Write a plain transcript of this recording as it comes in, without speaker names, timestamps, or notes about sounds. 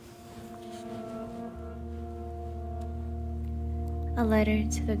A letter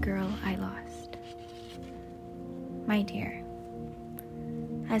to the girl I lost. My dear,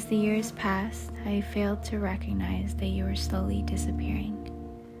 as the years passed, I failed to recognize that you were slowly disappearing.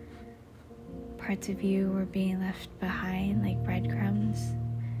 Parts of you were being left behind like breadcrumbs,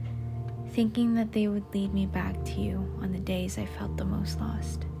 thinking that they would lead me back to you on the days I felt the most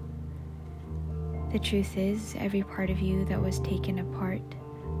lost. The truth is, every part of you that was taken apart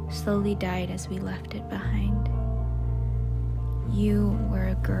slowly died as we left it behind. You were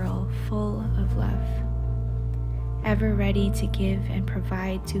a girl full of love, ever ready to give and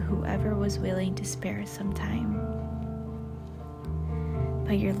provide to whoever was willing to spare some time.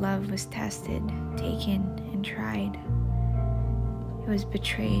 But your love was tested, taken, and tried. It was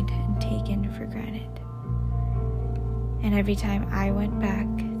betrayed and taken for granted. And every time I went back,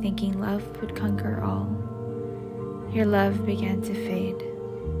 thinking love would conquer all, your love began to fade.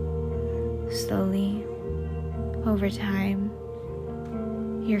 Slowly, over time,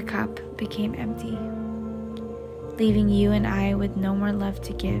 your cup became empty, leaving you and I with no more love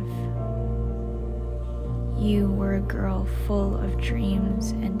to give. You were a girl full of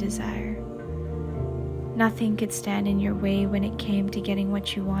dreams and desire. Nothing could stand in your way when it came to getting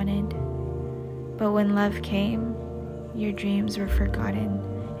what you wanted. But when love came, your dreams were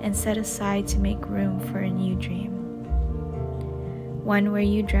forgotten and set aside to make room for a new dream. One where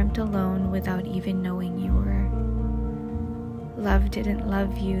you dreamt alone without even knowing you were. Love didn't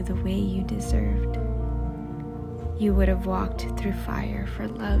love you the way you deserved. You would have walked through fire for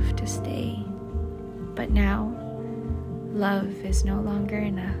love to stay. But now, love is no longer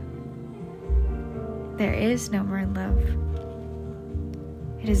enough. There is no more love.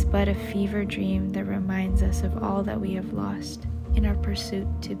 It is but a fever dream that reminds us of all that we have lost in our pursuit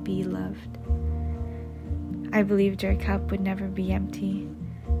to be loved. I believed your cup would never be empty,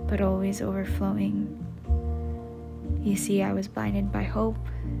 but always overflowing. You see, I was blinded by hope,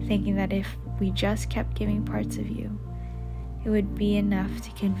 thinking that if we just kept giving parts of you, it would be enough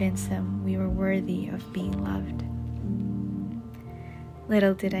to convince them we were worthy of being loved.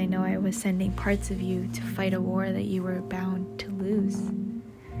 Little did I know I was sending parts of you to fight a war that you were bound to lose.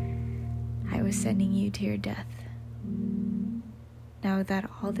 I was sending you to your death. Now that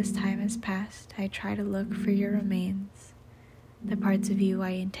all this time has passed, I try to look for your remains, the parts of you I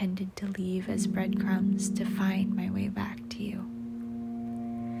intended to leave as breadcrumbs to find my way back to you.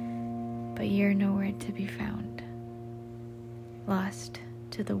 But you're nowhere to be found, lost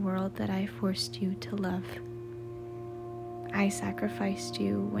to the world that I forced you to love. I sacrificed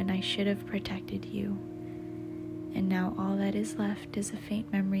you when I should have protected you, and now all that is left is a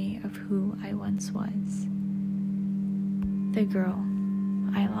faint memory of who I once was. The girl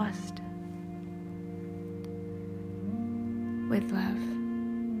I lost. With love,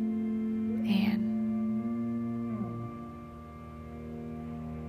 Anne.